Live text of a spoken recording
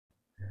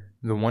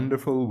The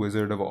Wonderful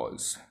Wizard of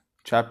Oz,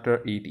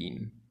 Chapter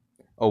 18.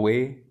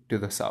 Away to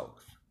the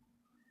South.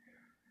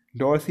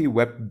 Dorothy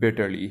wept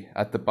bitterly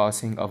at the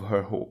passing of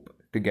her hope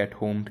to get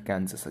home to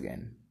Kansas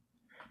again.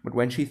 But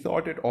when she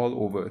thought it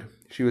all over,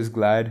 she was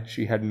glad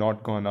she had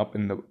not gone up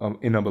in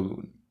a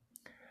balloon.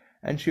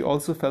 And she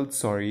also felt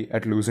sorry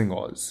at losing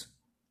Oz,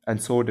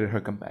 and so did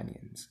her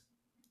companions.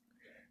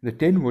 The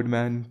Tin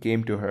Woodman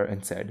came to her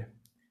and said,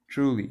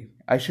 "Truly,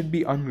 I should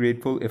be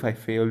ungrateful if I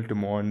failed to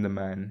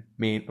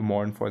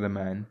mourn for the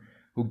man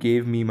who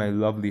gave me my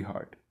lovely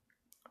heart.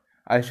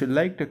 I should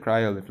like to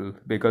cry a little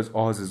because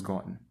Oz is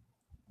gone.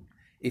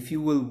 If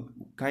you will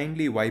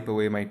kindly wipe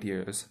away my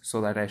tears so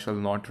that I shall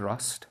not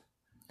rust."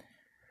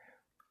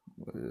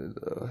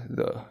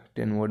 The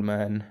Tin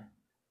Woodman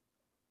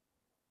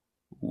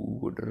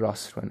would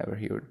rust whenever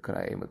he would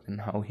cry, but then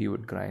how he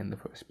would cry in the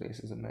first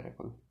place is a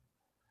miracle.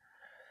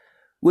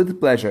 "With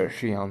pleasure,"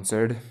 she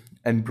answered,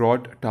 and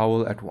brought a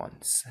towel at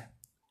once.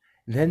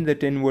 Then the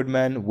Tin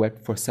Woodman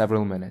wept for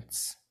several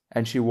minutes,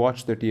 and she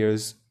watched the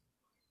tears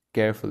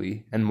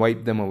carefully and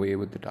wiped them away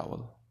with the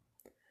towel.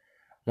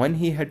 When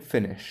he had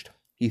finished,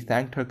 he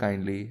thanked her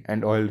kindly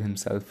and oiled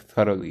himself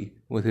thoroughly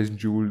with his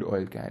jeweled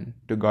oil can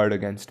to guard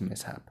against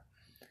mishap.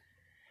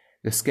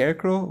 The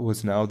Scarecrow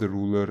was now the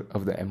ruler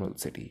of the Emerald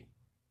City,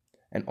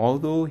 and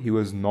although he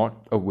was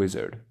not a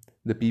wizard,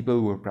 the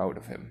people were proud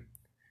of him.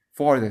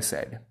 For they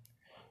said,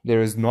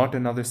 "There is not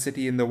another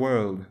city in the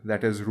world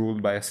that is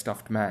ruled by a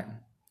stuffed man."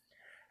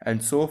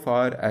 And so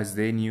far as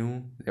they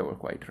knew, they were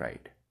quite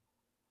right.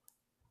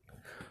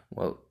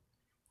 Well,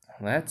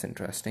 that's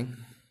interesting.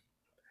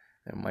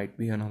 There might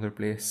be another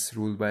place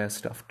ruled by a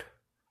stuffed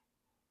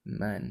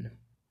man.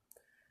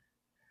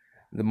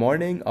 The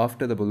morning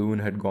after the balloon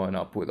had gone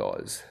up with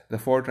Oz, the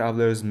four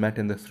travelers met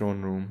in the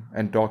throne room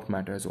and talked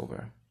matters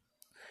over.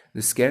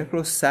 The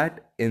Scarecrow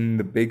sat in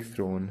the big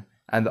throne,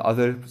 and the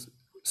others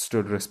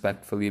stood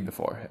respectfully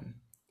before him.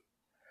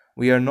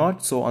 "We are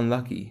not so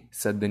unlucky,"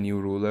 said the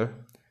new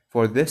ruler,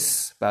 "for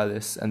this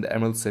palace and the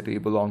Emerald City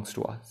belongs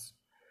to us,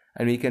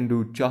 and we can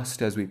do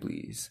just as we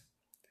please.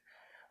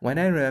 When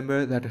I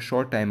remember that a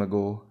short time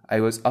ago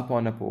I was up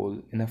on a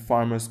pole in a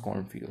farmer's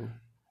cornfield,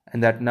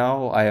 and that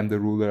now I am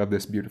the ruler of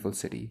this beautiful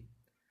city,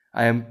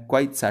 I am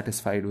quite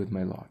satisfied with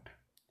my lot."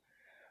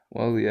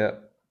 Well,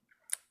 yeah,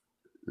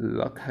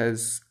 luck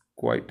has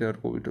quite a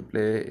role to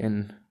play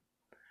in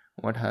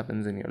what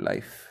happens in your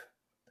life.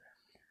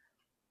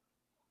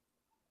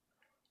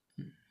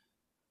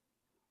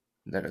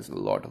 There is a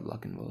lot of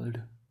luck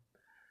involved.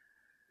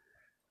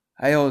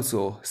 "I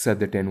also," said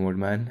the Tin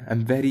Woodman,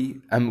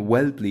 am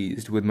well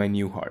pleased with my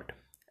new heart,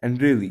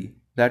 and really,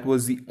 that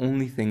was the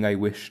only thing I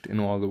wished in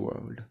all the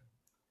world.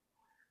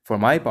 For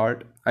my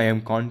part, I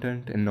am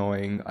content in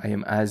knowing I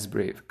am as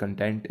brave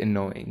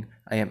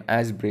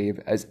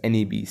as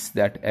any beast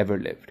that ever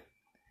lived,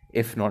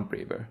 if not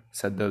braver,"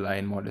 said the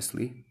Lion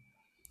modestly.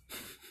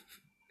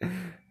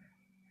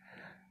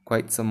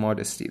 Quite some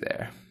modesty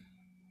there.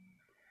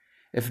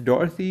 "If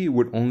Dorothy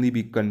would only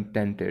be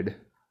contented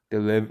to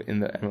live in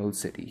the Emerald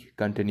City,"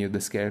 continued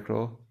the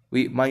Scarecrow,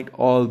 "we might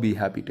all be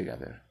happy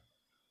together."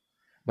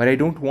 "But I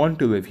don't want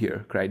to live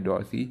here," cried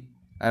Dorothy.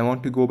 "I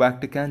want to go back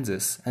to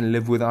Kansas and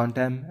live with Aunt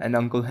Em and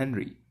Uncle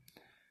Henry."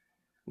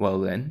 "Well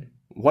then,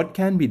 what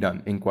can be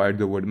done?" inquired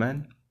the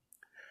Woodman.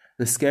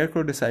 The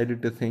Scarecrow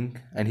decided to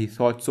think, and he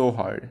thought so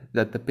hard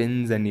that the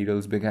pins and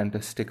needles began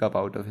to stick up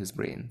out of his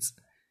brains.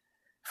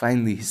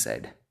 Finally he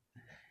said,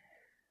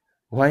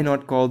 "Why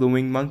not call the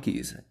Winged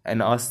Monkeys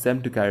and ask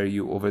them to carry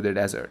you over the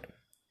desert?"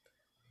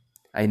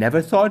 "I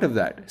never thought of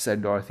that,"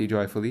 said Dorothy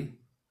joyfully.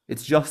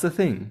 "It's just the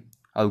thing.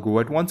 I'll go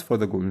at once for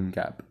the golden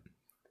cap."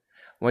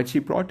 When she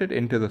brought it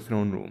into the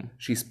throne room,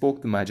 she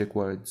spoke the magic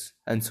words,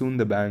 and soon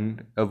the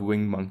band of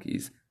winged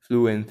monkeys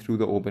flew in through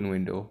the open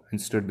window and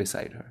stood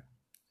beside her.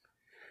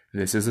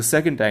 "This is the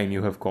second time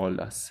you have called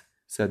us,"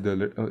 said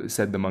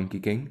the Monkey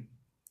King,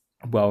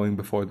 bowing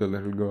before the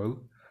little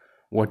girl.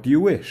 "What do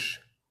you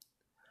wish?"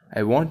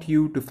 "I want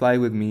you to fly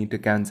with me to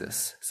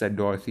Kansas," said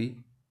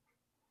Dorothy.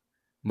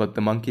 But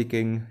the Monkey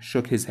King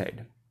shook his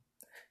head.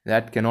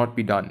 "That cannot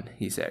be done,"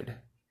 he said.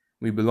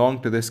 "We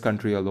belong to this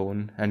country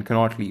alone and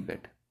cannot leave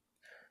it.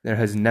 There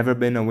has never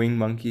been a winged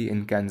monkey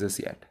in Kansas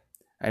yet,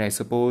 and I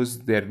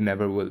suppose there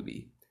never will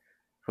be,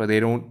 for they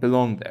don't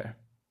belong there.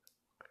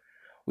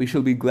 We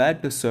shall be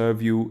glad to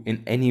serve you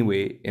in any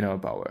way in our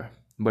power,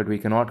 but we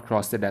cannot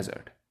cross the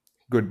desert.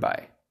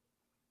 Goodbye."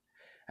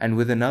 And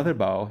with another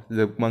bow,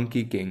 the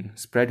Monkey King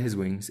spread his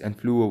wings and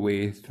flew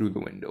away through the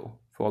window,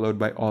 followed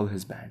by all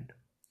his band.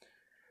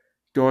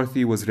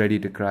 Dorothy was ready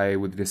to cry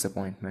with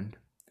disappointment.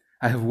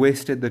 "I have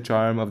wasted the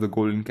charm of the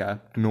golden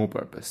cap to no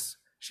purpose,"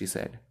 she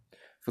said,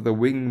 "for the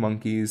winged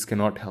monkeys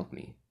cannot help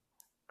me."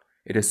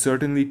 "It is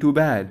certainly too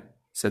bad,"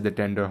 said the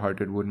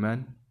tender-hearted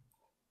Woodman.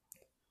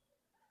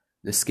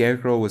 The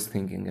Scarecrow was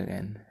thinking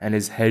again, and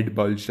his head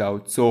bulged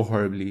out so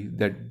horribly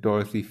that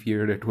Dorothy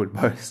feared it would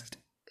burst.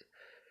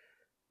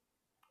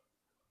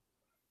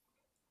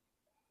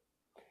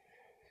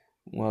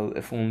 Well,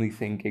 if only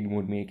thinking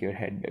would make your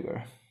head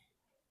bigger.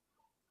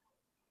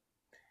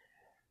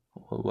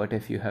 Well, what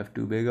if you have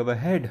too big of a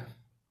head?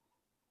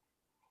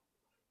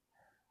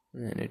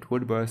 And it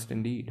would burst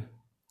indeed.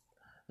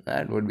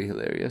 That would be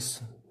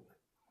hilarious.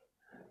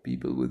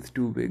 People with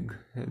too big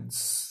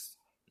heads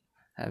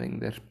having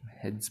their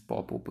heads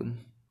pop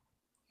open.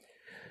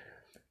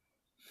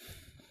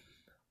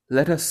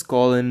 Let us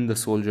call in the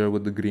soldier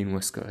with the green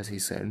whiskers, he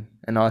said,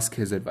 and ask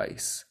his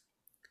advice.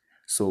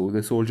 So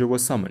the soldier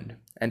was summoned,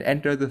 and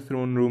entered the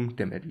throne room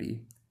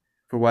timidly,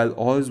 for while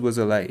Oz was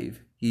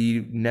alive,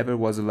 he never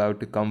was allowed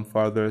to come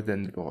farther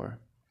than the door.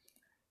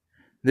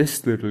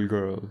 This little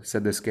girl,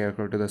 said the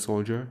Scarecrow to the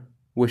soldier,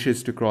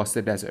 wishes to cross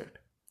the desert.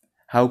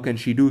 How can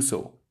she do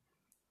so?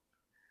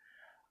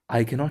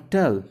 I cannot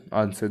tell,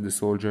 answered the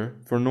soldier,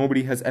 for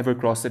nobody has ever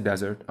crossed the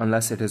desert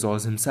unless it is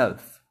Oz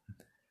himself.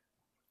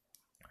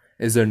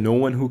 Is there no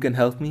one who can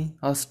help me?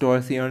 Asked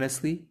Dorothy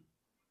earnestly.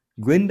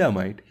 Glinda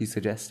might, he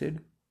suggested.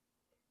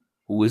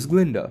 Who is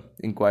Glinda?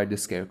 Inquired the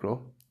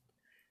Scarecrow.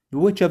 The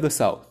Witch of the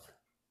South.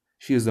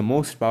 She is the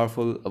most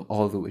powerful of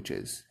all the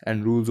witches,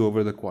 and rules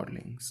over the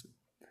Quadlings.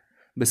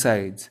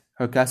 Besides,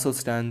 her castle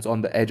stands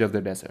on the edge of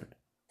the desert,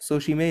 so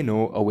she may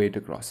know a way to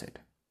cross it.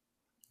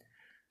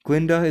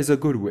 Glinda is a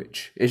good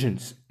witch,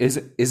 isn't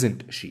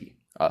she?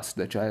 Asked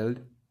the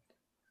child.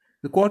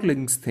 The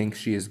Quadlings think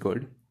she is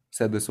good,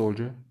 said the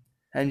soldier,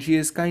 and she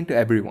is kind to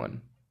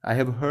everyone. I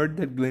have heard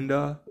that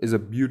Glinda is a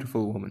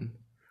beautiful woman,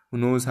 who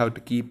knows how to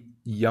keep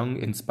young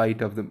in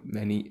spite of the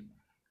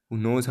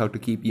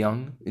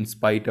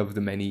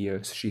many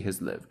years she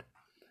has lived.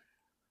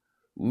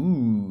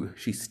 Ooh,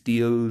 she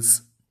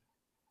steals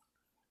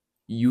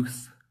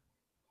youth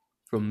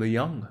from the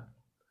young,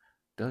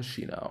 does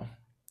she now?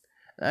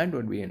 That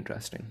would be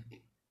interesting.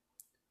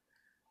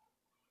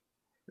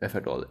 If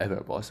at all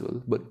ever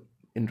possible, but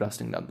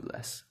interesting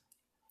nonetheless.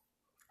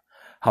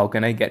 How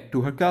can I get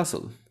to her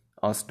castle?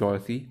 Asked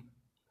Dorothy.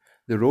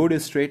 The road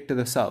is straight to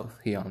the south,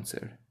 he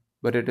answered,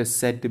 but it is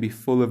said to be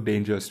full of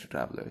dangers to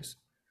travelers.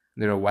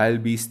 There are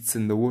wild beasts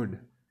in the wood,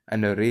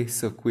 and a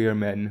race of queer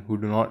men who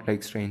do not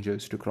like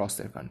strangers to cross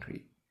their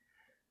country.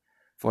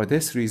 For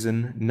this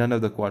reason, none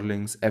of the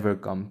Quadlings ever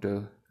come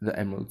to the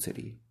Emerald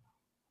City.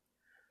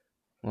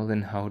 Well,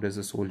 then how does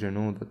a soldier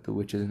know that the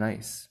witch is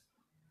nice?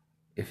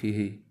 If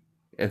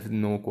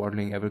no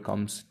Quadling ever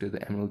comes to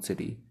the Emerald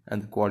City,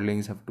 and the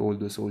Quadlings have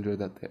told the soldier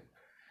that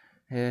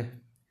they're...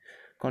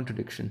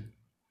 contradiction.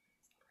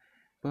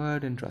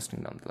 But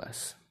interesting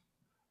nonetheless.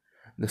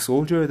 The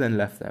soldier then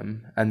left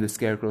them, and the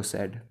Scarecrow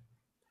said,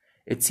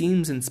 It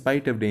seems, in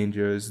spite of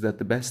dangers, that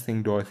the best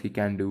thing Dorothy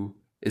can do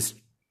is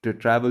to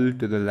travel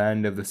to the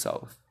land of the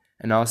South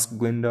and ask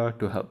Glinda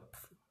to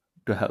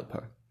help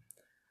her.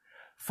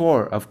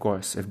 For, of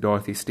course, if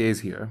Dorothy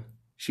stays here,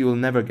 she will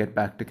never get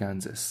back to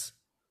Kansas.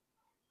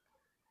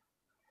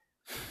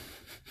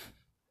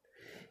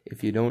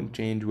 If you don't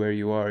change where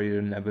you are,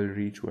 you'll never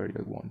reach where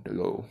you want to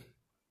go.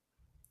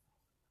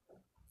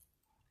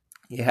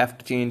 You have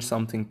to change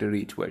something to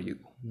reach where you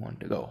want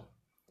to go.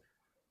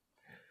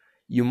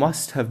 You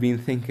must have been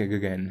thinking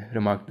again,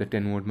 remarked the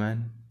Tin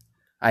Woodman.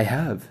 I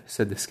have,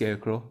 said the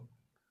Scarecrow.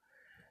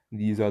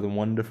 These are the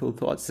wonderful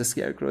thoughts the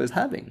Scarecrow is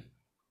having.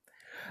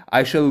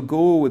 I shall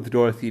go with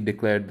Dorothy,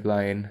 declared the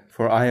Lion,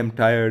 for I am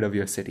tired of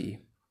your city,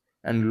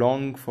 and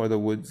long for the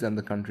woods and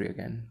the country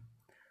again.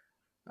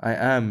 I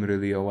am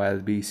really a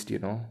wild beast, you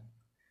know.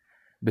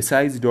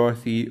 Besides,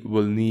 Dorothy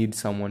will need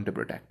someone to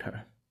protect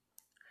her.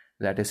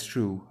 That is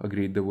true,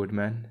 agreed the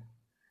Woodman.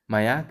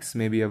 My axe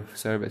may be of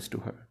service to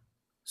her,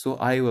 so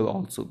I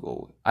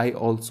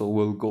also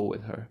will go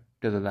with her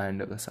to the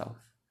land of the South.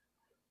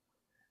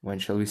 When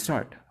shall we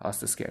start?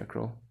 Asked the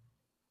Scarecrow.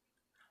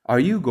 Are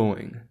you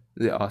going?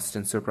 They asked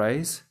in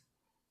surprise.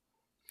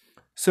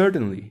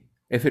 Certainly.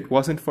 If it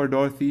wasn't for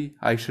Dorothy,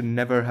 I should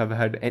never have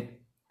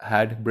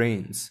had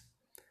brains.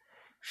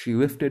 She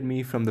lifted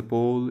me from the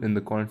pole in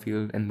the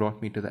cornfield and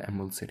brought me to the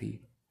Emerald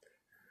City.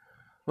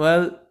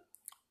 Well,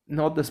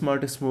 not the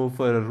smartest move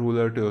for a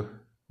ruler to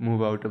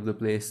move out of the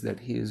place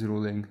that he is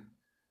ruling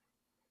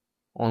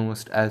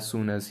almost as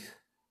soon as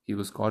he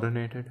was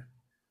coronated.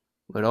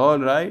 But all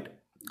right,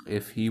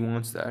 if he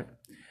wants that.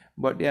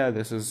 But yeah,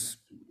 this is,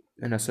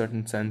 in a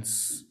certain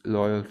sense,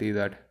 loyalty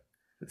that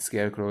the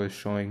Scarecrow is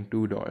showing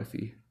to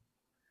Dorothy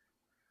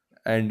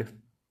and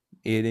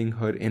aiding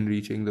her in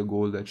reaching the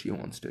goal that she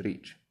wants to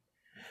reach.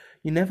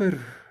 No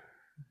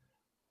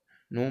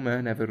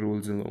man ever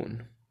rules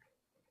alone.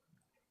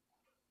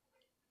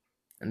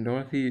 And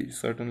Dorothy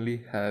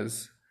certainly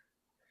has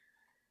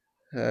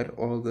had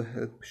all the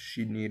help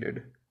she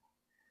needed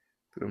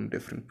from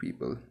different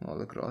people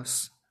all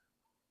across.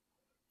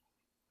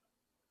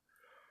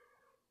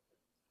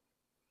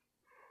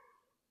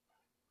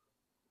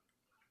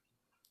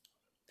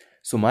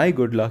 So my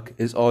good luck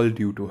is all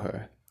due to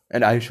her,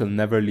 and I shall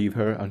never leave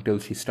her until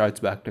she starts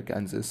back to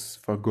Kansas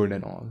for good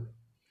and all.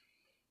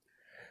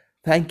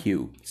 Thank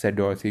you, said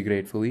Dorothy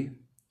gratefully.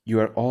 You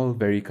are all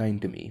very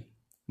kind to me,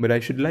 but I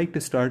should like to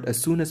start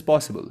as soon as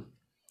possible.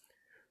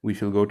 We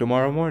shall go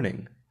tomorrow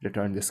morning,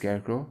 returned the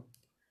Scarecrow.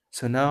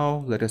 So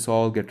now let us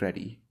all get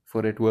ready,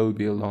 for it will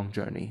be a long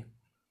journey.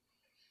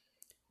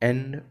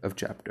 End of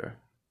chapter.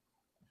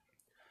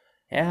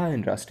 Yeah,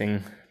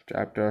 interesting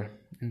chapter.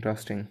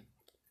 Interesting.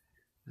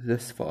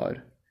 This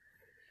far.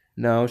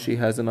 Now she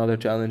has another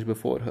challenge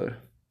before her.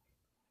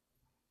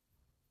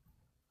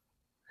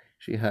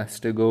 She has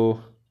to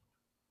go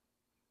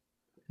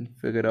and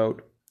figure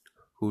out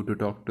who to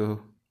talk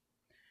to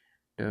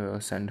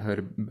send her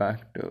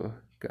back to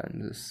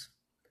Kansas.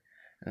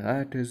 And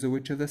that is the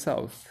Witch of the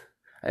South.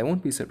 I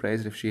won't be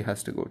surprised if she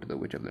has to go to the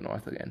Witch of the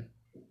North again.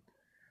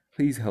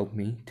 Please help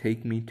me.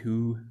 Take me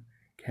to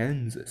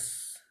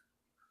Kansas.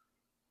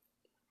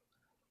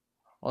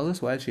 All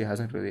this while, she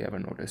hasn't really ever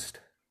noticed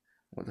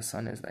what the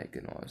sun is like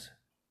in Oz.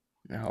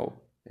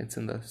 How it's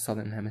in the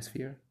southern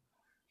hemisphere,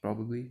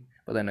 probably.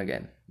 But then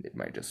again, it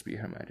might just be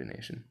her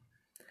imagination.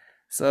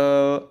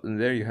 So,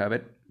 there you have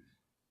it.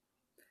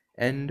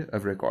 End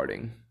of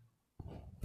recording.